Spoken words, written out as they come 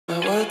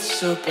world's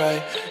so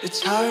bright,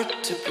 it's hard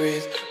to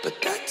breathe, but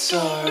that's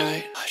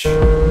alright. Hush.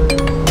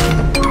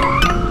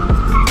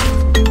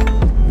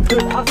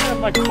 Dude, outside of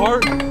my car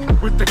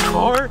with the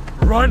car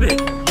running.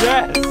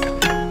 Yes.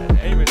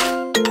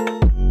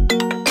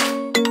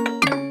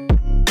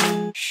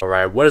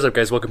 Alright, what is up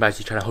guys? Welcome back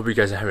to the channel. I hope you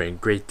guys are having a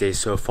great day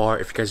so far.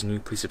 If you guys are new,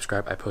 please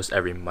subscribe. I post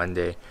every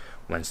Monday,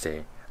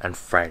 Wednesday, and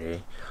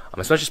Friday.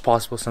 As much as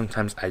possible.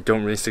 Sometimes I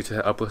don't really stick to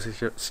the upload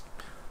schedule.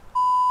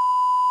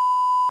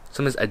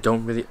 Sometimes I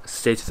don't really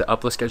stay to the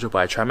upload schedule, but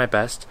I try my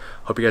best.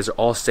 Hope you guys are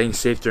all staying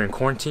safe during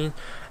quarantine.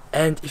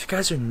 And if you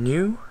guys are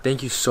new,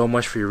 thank you so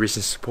much for your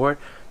recent support.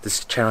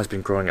 This channel has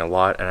been growing a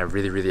lot, and I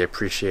really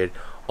appreciate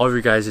all of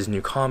your guys'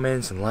 new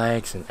comments and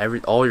likes and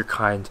all your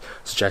kind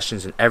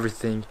suggestions and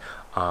everything.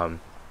 I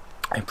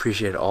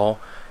appreciate it all.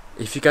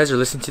 If you guys are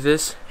listening to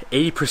this,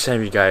 80%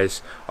 of you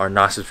guys are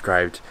not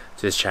subscribed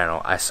to this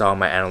channel. I saw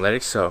my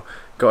analytics, so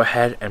go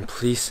ahead and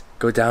please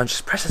go down,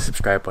 just press the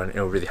subscribe button.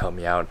 It'll really help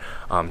me out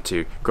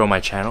to grow my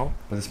channel.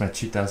 But this is my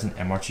 2000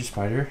 MR2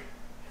 Spyder.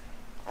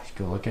 Just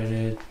go look at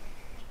it.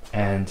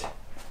 And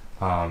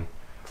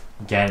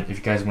again, if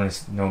you guys want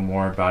to know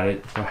more about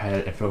it, go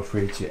ahead and feel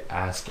free to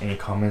ask any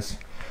comments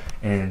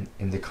in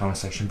the comment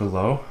section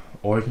below,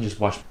 or you can just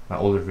watch my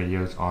older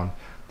videos on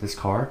this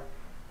car.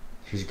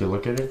 Here's a good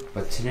look at it.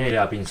 But today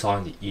I'll be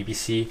installing the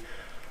EBC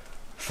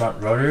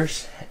front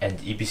rotors and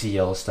the EBC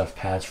yellow stuff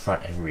pads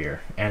front and rear,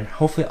 and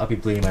hopefully I'll be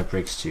bleeding my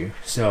brakes too.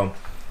 So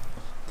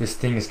this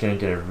thing is going to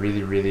get a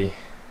really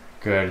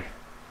good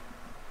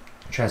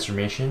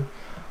transformation.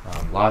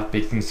 A lot of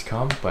big things to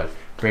come, but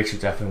brakes are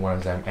definitely one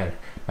of them, and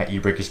my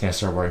e-brake is going to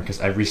start working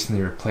because I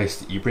recently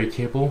replaced the e-brake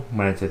cable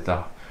when I did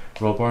the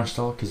roll bar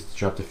install because it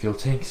dropped the fuel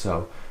tank.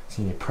 So it's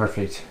going to be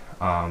perfect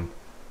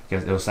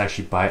because it was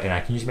actually by it, and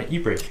I can use my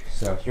e-brake.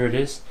 So here it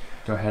is.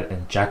 Go ahead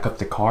and jack up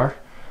the car,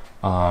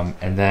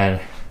 and then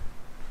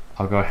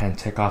I'll go ahead and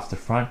take off the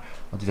front.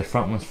 I'll do the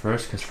front ones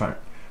first because front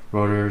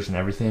rotors and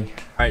everything.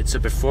 Alright, so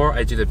before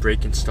I do the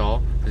brake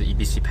install for the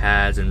EBC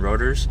pads and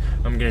rotors,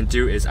 what I'm going to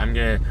do is I'm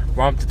going to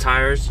warm up the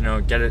tires,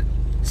 get it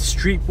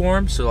street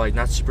warm, so like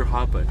not super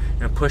hot, but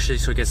push it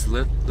so it gets a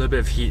little bit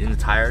of heat in the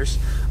tires,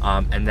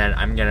 and then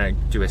I'm going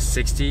to do a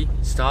 60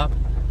 stop,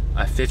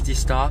 a 50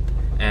 stop,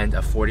 and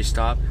a 40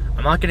 stop.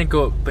 I'm not going to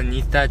go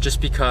beneath that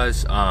just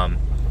because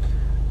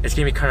it's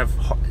going to be kind of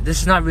hard.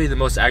 This is not really the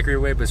most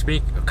accurate way, but it's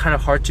going to be kind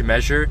of hard to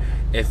measure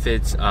if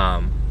it's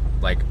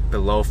like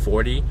below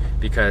 40,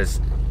 because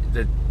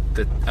the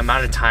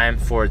amount of time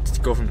for it to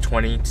go from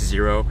 20 to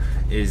 0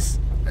 is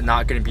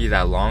not going to be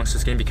that long, so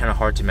it's going to be kind of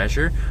hard to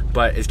measure,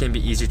 but it's going to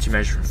be easier to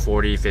measure from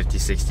 40, 50,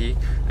 60,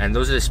 and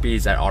those are the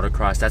speeds at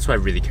autocross. That's what I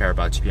really care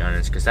about, to be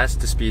honest, because that's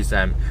the speeds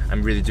that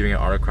I'm really doing at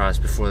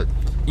autocross before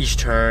each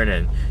turn.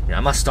 And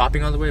I'm not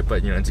stopping all the way,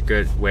 but it's a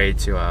good way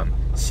to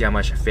see how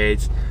much it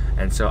fades.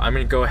 And so I'm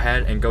going to go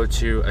ahead and go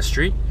to a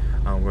street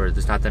where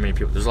there's not that many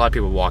people. There's a lot of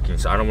people walking,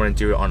 so I don't want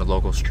to do it on a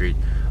local street.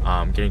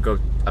 I'm going to go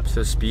up to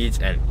those speeds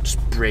and just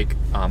brake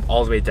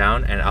all the way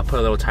down, and I'll put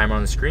a little timer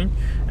on the screen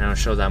and I'll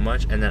show that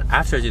much. And then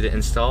after I do the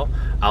install,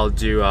 I'll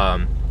do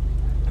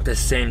the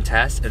same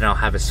test, and I'll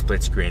have a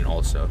split screen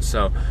also,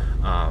 so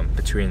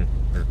between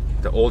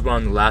the old one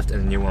on the left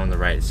and the new one on the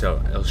right,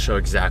 so it'll show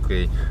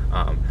exactly.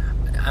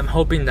 I'm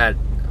hoping that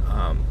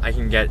I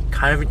can get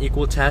kind of an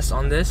equal test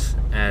on this,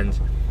 and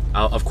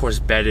I'll of course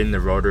bed in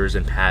the rotors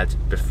and pads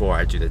before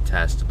I do the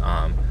test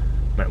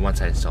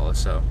once I install it.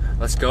 So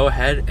let's go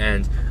ahead,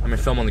 and I'm gonna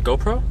film on the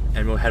GoPro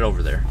and we'll head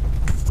over there.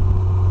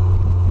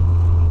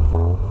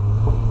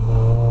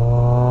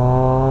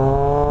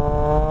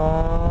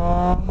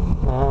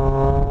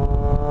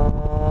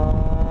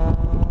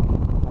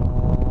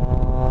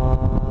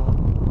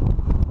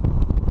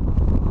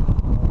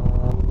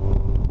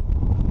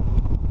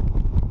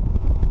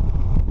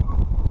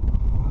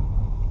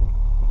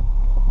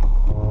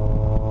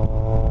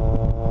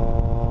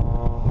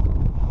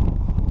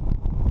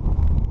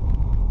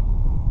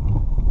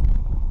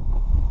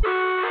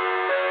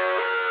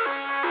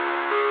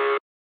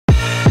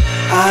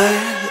 I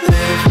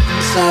live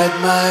inside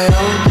my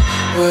own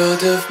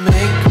world of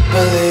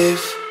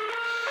make-believe.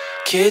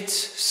 Kids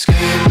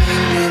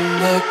screaming in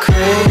the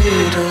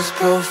cradles,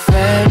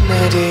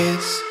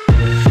 profanities.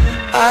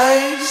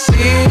 I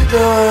see the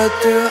world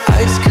through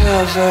ice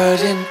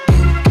covered in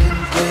ink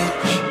and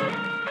bleach.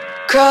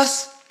 Cross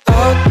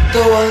out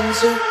the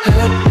ones who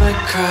heard my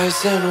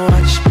cries and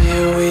watched me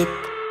weep.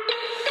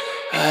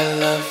 I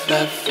love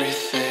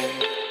everything.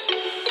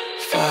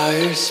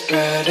 Fire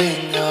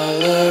spreading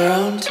all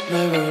around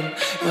my room.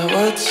 My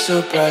world's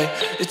so bright,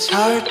 it's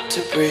hard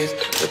to breathe,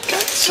 but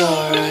that's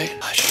alright.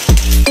 Hush.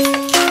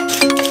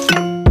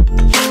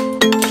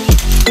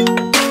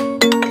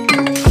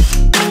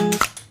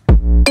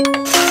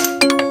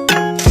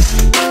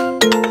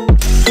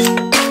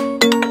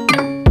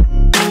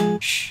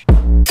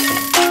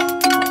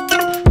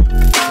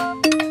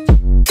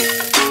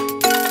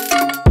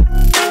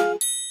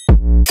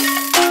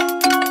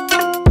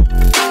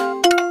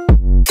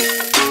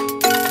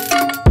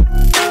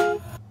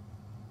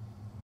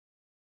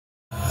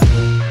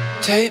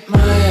 Tape my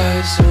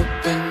eyes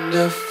open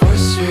to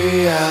force this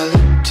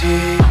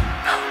reality?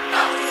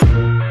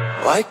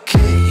 Why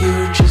can't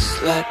you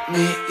just let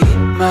me eat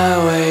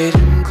my weight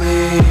in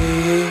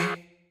glee?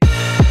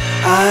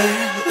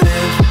 I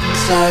live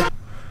inside.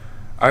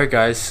 Alright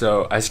guys,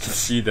 so as you can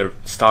see, the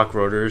stock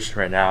rotors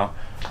right now,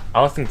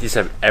 I don't think these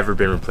have ever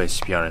been replaced,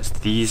 to be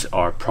honest. These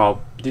are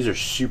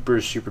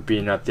super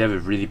beaten up. They have a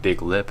really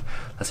big lip,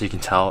 that's how you can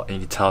tell, and you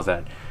can tell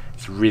that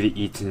it's really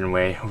eaten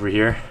away over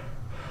here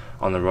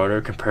on the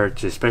rotor compared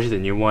to especially the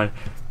new one.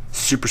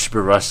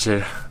 Super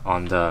rusted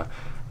on the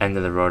end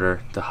of the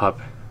rotor, the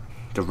hub,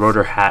 the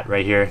rotor hat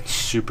right here,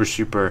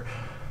 super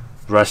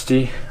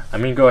rusty.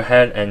 I'm gonna go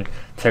ahead and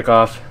take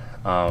off,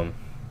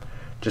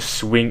 just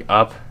swing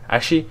up.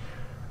 Actually,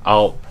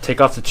 I'll take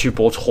off the 2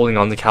 bolts holding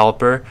on the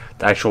caliper,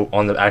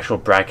 on the actual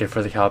bracket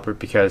for the caliper,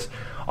 because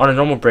on a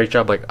normal brake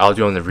job like I'll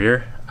do on the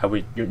rear, I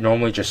would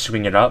normally just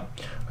swing it up,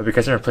 but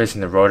because I'm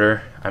replacing the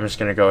rotor, I'm just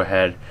gonna go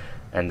ahead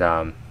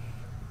and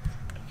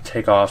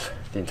take off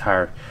the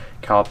entire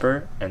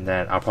caliper, and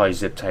then I'll probably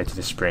zip tie to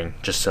the spring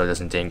just so it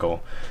doesn't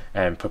dangle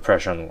and put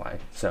pressure on the line.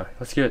 So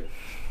let's get it.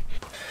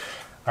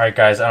 Alright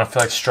guys, I don't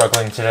feel like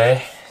struggling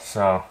today,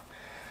 so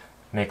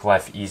make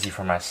life easy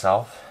for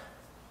myself.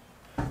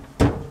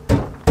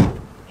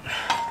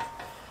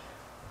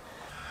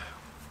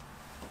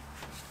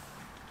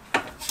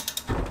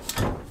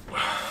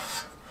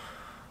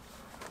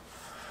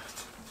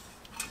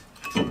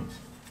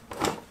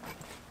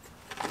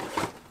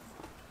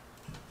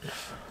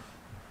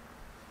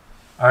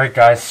 Alright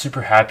guys,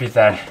 super happy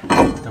that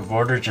the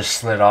rotor just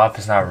slid off.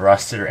 It's not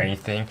rusted or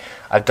anything.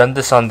 I've done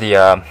this on the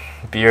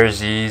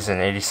BRZs and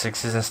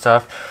 86s and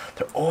stuff.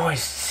 They're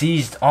always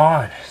seized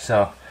on.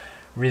 So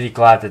really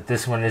glad that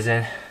this one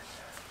isn't.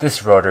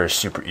 This rotor is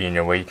super eaten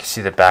away. You can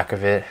see the back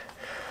of it.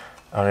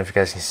 I don't know if you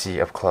guys can see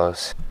up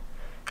close.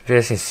 If you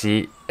guys can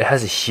see, it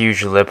has a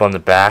huge lip on the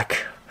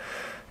back.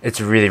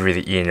 It's really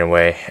eaten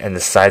away. And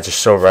the sides are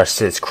so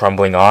rusted, it's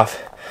crumbling off.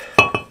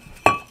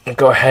 I'll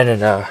go ahead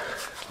and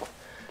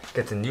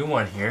get the new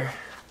one here.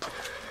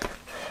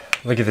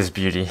 Look at this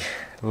beauty.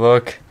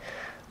 Look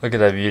at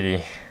that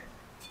beauty.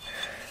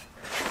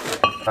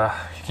 You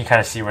can kind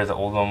of see where the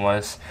old one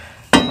was.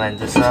 Line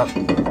this up.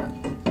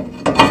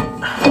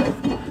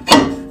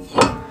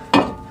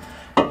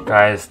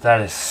 Guys, that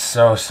is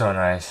so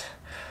nice.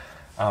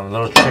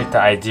 Little trick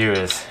that I do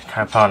is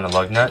kind of put on the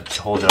lug nut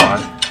to hold it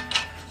on.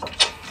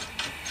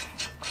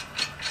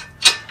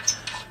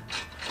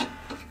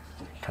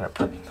 Kind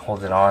of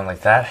hold it on like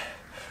that.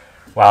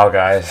 Wow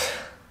guys,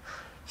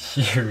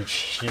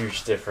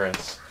 huge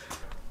difference.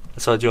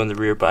 That's what I do on the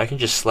rear, but I can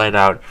just slide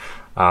out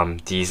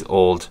these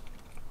old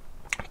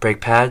brake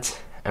pads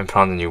and put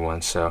on the new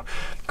ones. So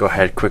go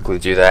ahead, quickly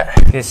do that.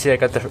 You can see I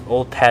got the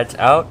old pads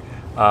out.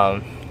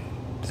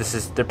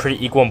 They're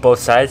pretty equal on both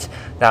sides.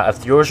 Now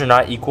if yours are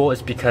not equal,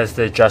 it's because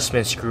the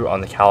adjustment screw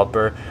on the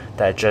caliper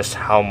that adjusts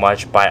how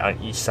much bite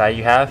on each side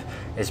you have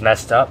is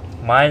messed up.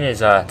 Mine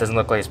is doesn't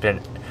look like it's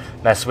been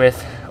messed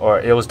with,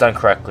 or it was done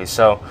correctly.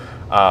 So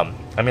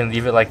I'm gonna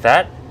leave it like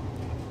that.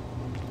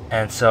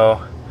 And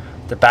so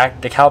the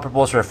caliper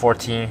bolts were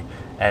 14,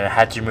 and I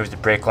had to remove the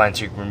brake line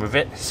to remove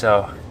it.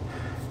 So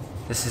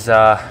this is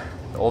the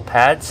old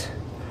pads,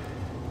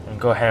 and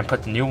go ahead and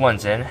put the new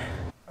ones in.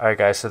 Alright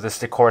guys, so this is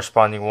the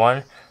corresponding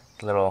one,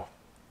 little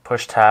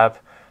push tab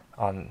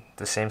on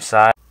the same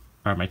side.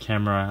 Alright, my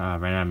camera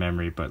ran out of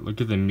memory, but look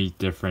at the meat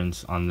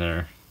difference on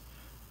there.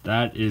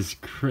 That is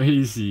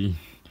crazy.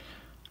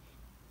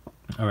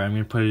 Alright, I'm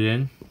gonna put it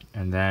in.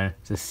 And then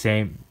it's the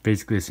same,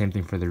 basically the same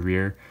thing for the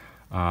rear.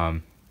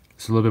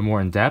 It's a little bit more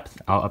in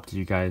depth. I'll update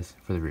you guys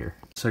for the rear.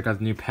 So I got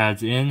the new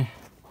pads in.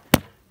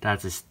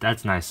 That's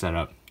a nice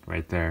setup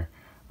right there.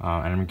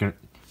 And I'm going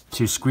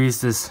to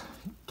squeeze this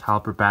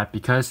caliper back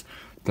because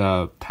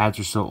the pads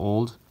are so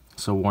old,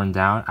 so worn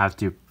down. I have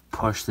to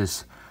push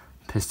this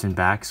piston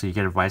back so you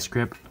get a vice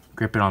grip.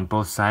 Grip it on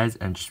both sides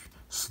and just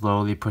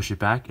slowly push it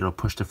back. It'll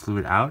push the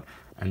fluid out,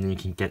 and then you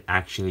can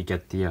actually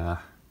get the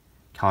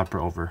caliper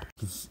over.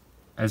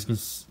 As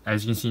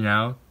you can see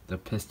now, the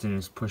piston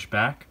is pushed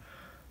back,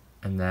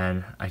 and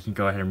then I can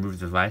go ahead and remove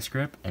the vice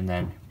grip and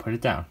then put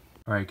it down.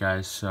 Alright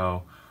guys,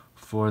 so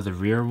for the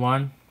rear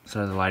one,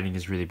 sorry the lighting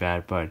is really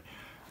bad, but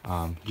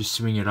just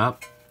swing it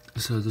up.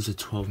 So there's a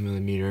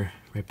 12mm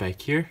right back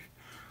here.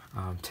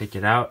 Take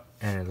it out,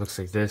 and it looks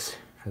like this.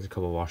 Has a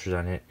couple of washers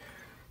on it.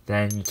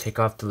 Then you take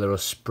off the little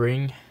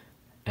spring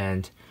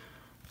and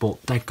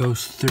bolt that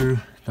goes through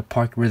the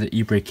part where the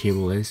e-brake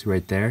cable is,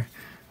 right there.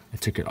 I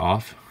took it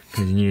off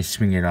because you need to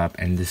swing it up,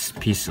 and this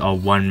piece is all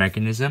one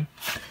mechanism.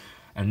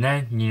 And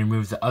then you need to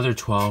remove the other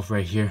 12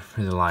 right here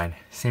for the line.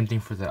 Same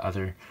thing for the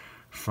other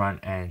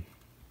front, and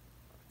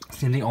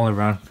same thing all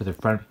around for the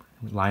front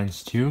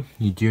lines too.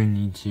 You do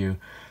need to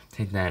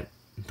take that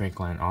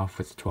brake line off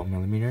with the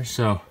 12mm.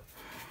 So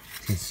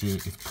you can see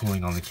it's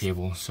pulling on the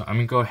cable. So I'm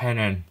gonna go ahead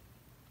and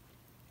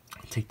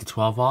take the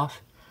 12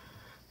 off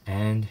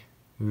and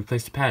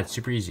replace the pad.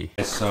 Super easy.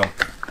 So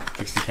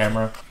fix the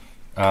camera.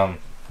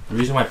 The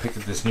reason why I picked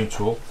up this new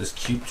tool, this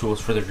cube tool, is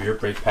for the rear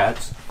brake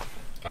pads.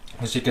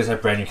 Just because I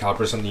have brand new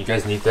calipers or something, you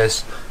guys need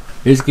this.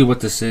 Basically what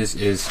this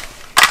is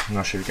I'm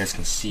not sure if you guys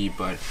can see,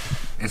 but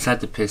inside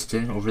the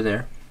piston over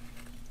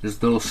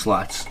there's little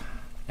slots,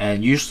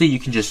 and usually you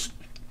can just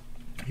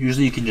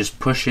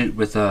push it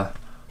with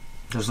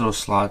those little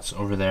slots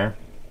over there.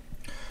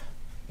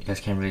 You guys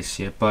can't really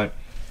see it, but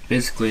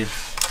basically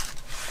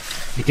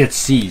it gets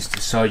seized.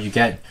 So you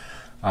get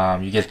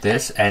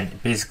this,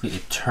 and basically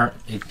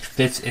it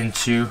fits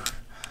into,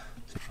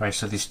 right,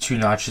 so these two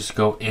notches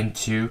go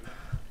into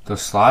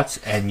those slots,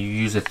 and you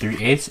use a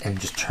 3/8 and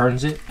just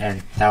turns it,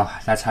 and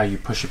that's how you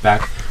push it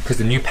back, because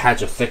the new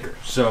pads are thicker.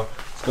 So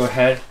let's go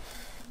ahead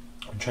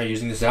and try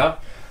using this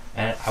out,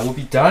 and I will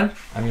be done.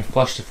 I'm gonna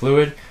flush the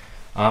fluid.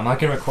 I'm not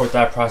gonna record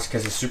that process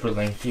because it's super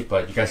lengthy,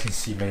 but you guys can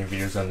see many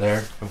videos on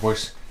there. It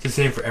works the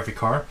same for every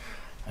car,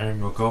 and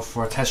then we'll go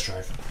for a test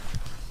drive.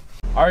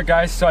 Alright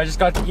guys, so I just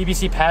got the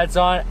EBC pads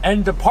on,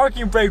 and the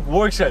parking brake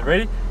works.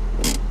 Ready?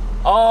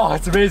 Oh,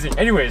 it's amazing.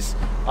 Anyways,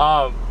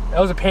 it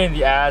was a pain in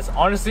the ass.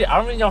 Honestly, I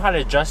don't really know how to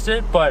adjust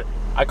it, but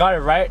I got it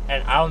right,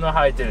 and I don't know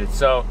how I did it.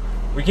 So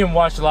we can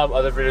watch a lot of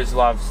other videos, a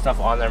lot of stuff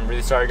on them. I'm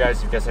really sorry guys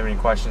if you guys have any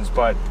questions,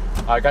 but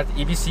I got the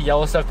EBC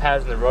yellow stuff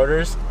pads and the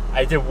rotors.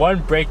 I did one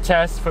brake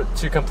test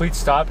to complete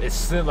stop. It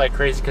slid like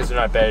crazy because they're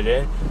not bedded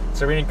in.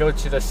 So we're gonna go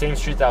to the same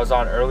street that I was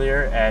on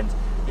earlier, and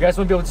you guys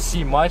won't be able to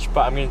see much,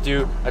 but I'm gonna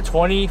do a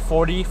 20,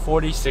 40,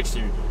 40,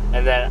 60,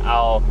 and then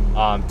I'll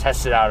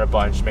test it out a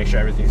bunch, make sure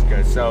everything's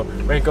good. So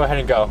we're gonna go ahead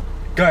and go.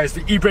 Guys,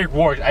 the e-brake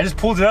worked. I just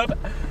pulled it up.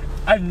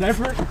 I've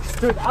never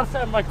stood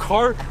outside of my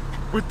car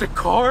with the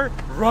car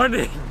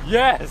running.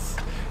 Yes.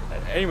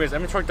 Anyways,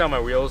 I'm gonna torque down my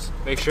wheels,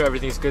 make sure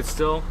everything's good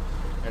still,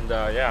 and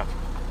yeah.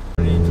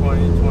 20,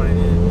 20,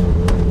 20.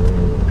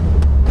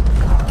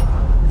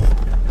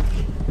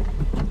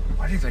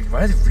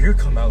 Why does the rear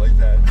come out like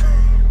that?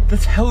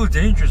 That's hella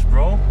dangerous,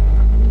 bro.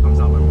 Comes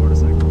out my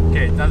motorcycle.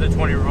 Okay, another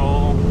 20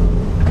 roll.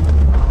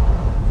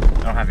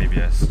 I don't have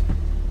ABS.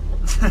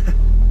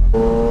 Oh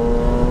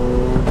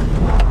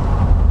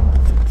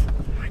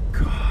my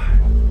god.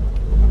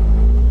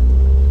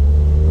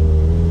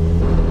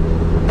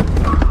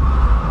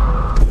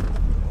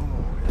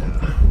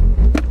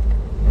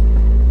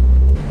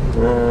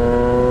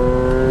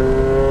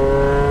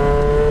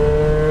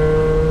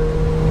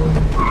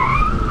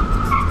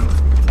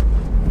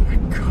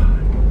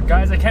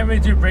 Guys, I can't really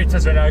do brake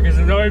tests right now because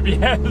there's no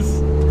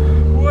ABS.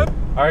 What?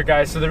 Alright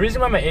guys, so the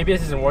reason why my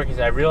ABS isn't working is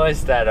I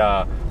realized that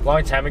a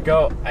long time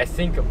ago, I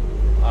think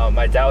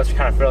my dad was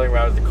kind of fiddling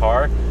around with the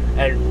car,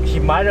 and he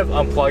might have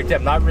unplugged it.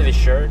 I'm not really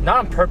sure. Not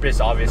on purpose,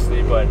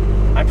 obviously, but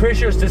I'm pretty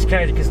sure it was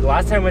disconnected because the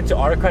last time I went to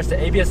Autocross, the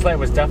ABS light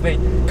was definitely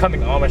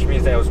coming on, which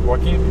means that it was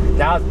working.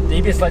 Now, the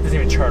ABS light doesn't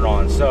even turn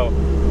on, so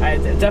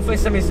definitely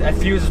a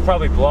fuse is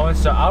probably blowing,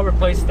 so I'll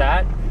replace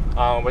that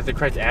with the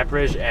correct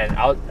amperage, and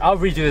I'll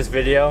redo this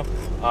video.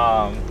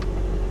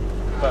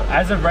 But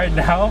as of right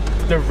now,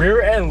 the rear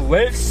end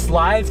lifts,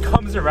 slides,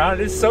 comes around.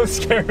 It's so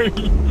scary.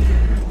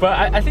 But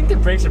I think the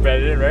brakes are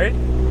bedded in, right?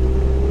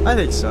 I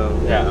think so.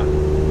 Yeah.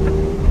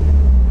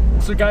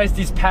 So guys,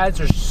 these pads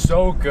are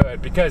so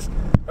good because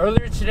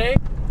earlier today,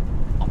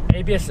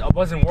 ABS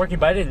wasn't working,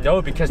 but I didn't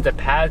know because the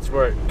pads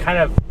were kind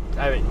of,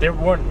 they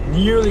weren't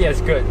nearly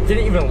as good.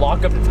 Didn't even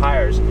lock up the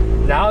tires.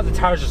 Now the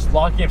tires are just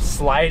locking up,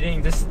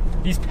 sliding.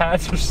 These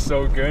pads are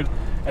so good,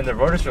 and the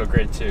rotors feel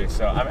great too.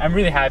 So I'm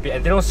really happy,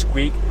 and they don't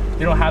squeak.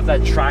 They don't have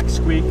that track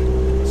squeak.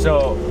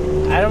 So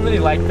I don't really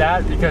like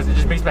that because it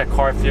just makes my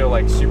car feel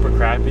like super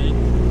crappy.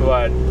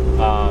 But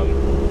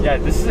yeah,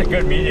 this is a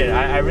good median.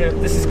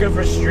 This is good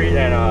for street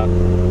and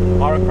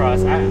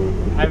autocross.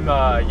 I'm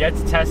yet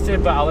to test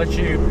it, but I'll let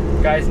you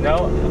guys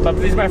know. But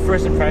these are my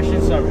first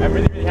impressions, so I'm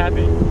really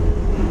happy.